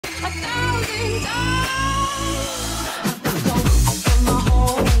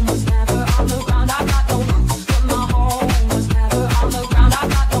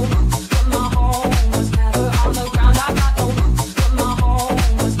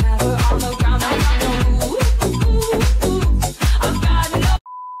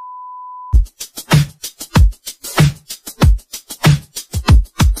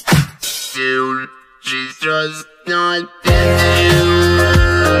She's just not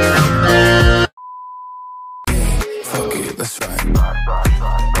fuck it, let's ride.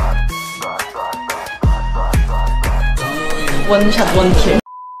 One shot, one kill.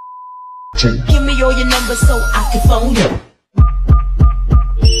 Give me all your numbers so I can phone you.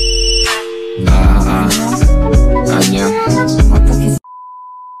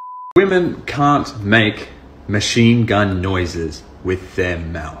 Women can't make machine gun noises with their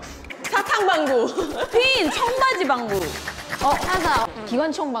mouth. 사탕방구. 핀 청바지 방구. 찾아.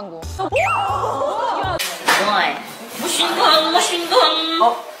 기관총 방구. Boy. 머신건 머신건.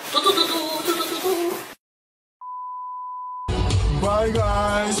 두두두두두두두. Bye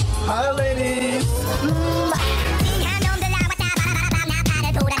guys. Hi ladies.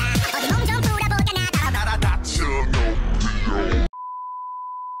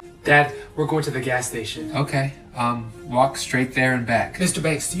 Dad, we're going to the gas station. Okay, walk straight there and back. Mr.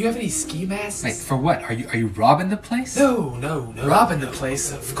 Banks, do you have any ski masks? Wait, for what? Are you robbing the place? No. Robbing the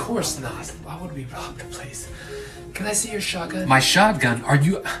place? Of course not. Why would we rob the place? Can I see your shotgun? My shotgun? Are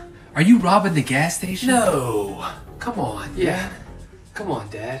you robbing the gas station? No. Come on. Yeah. Come on,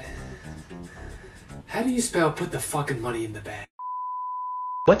 Dad. How do you spell put the fucking money in the bag?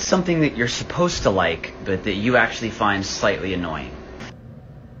 What's something that you're supposed to like, but that you actually find slightly annoying?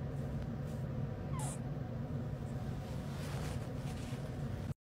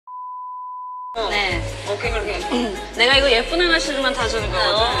 네. 오케이 그렇게. 내가 이거 예쁜 아가씨들만 다 주는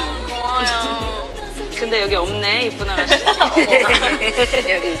거거든. 고마워요. 근데 여기 없네 예쁜 아가씨.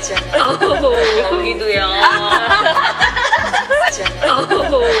 여기 있잖아. 여기도요.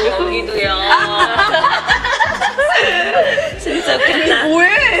 여기도요. 진짜 웃긴다.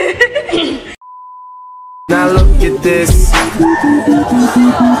 뭐해? Now look at this.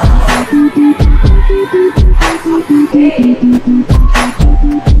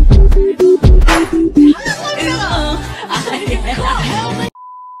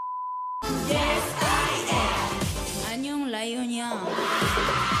 안녕 라이온이야.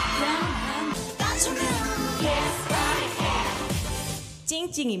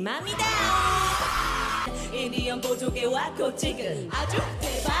 찡찡이 맘이다. 인디언 보조개 왔고 지금 아주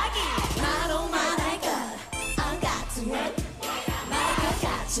대박이. 말로만 할까 안 같은 애 말과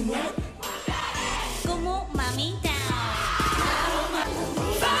같은 애 꼬모 맘이다.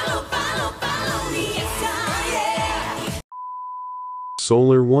 Follow me inside.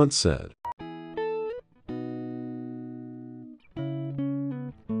 Solar once said,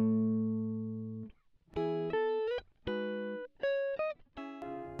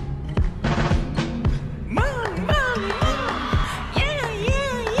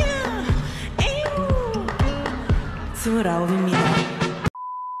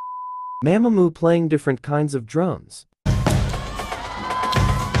 MAMAMOO playing different kinds of drums.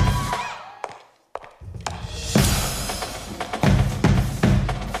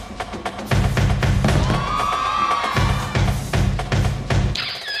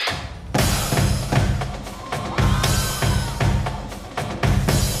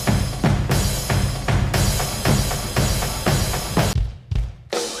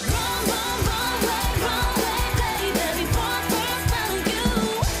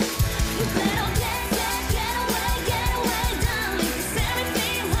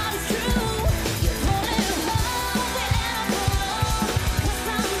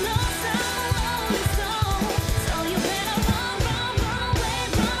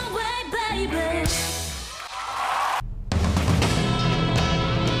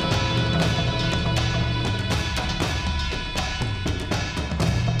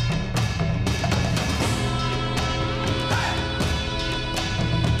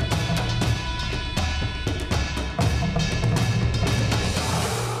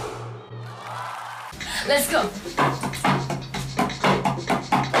 Let's go.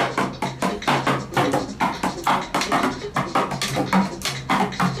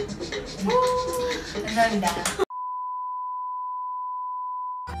 감사합니다.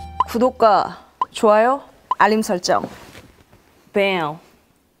 구독과 좋아요, 알림 설정. Bam.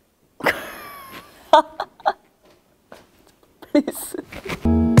 Please.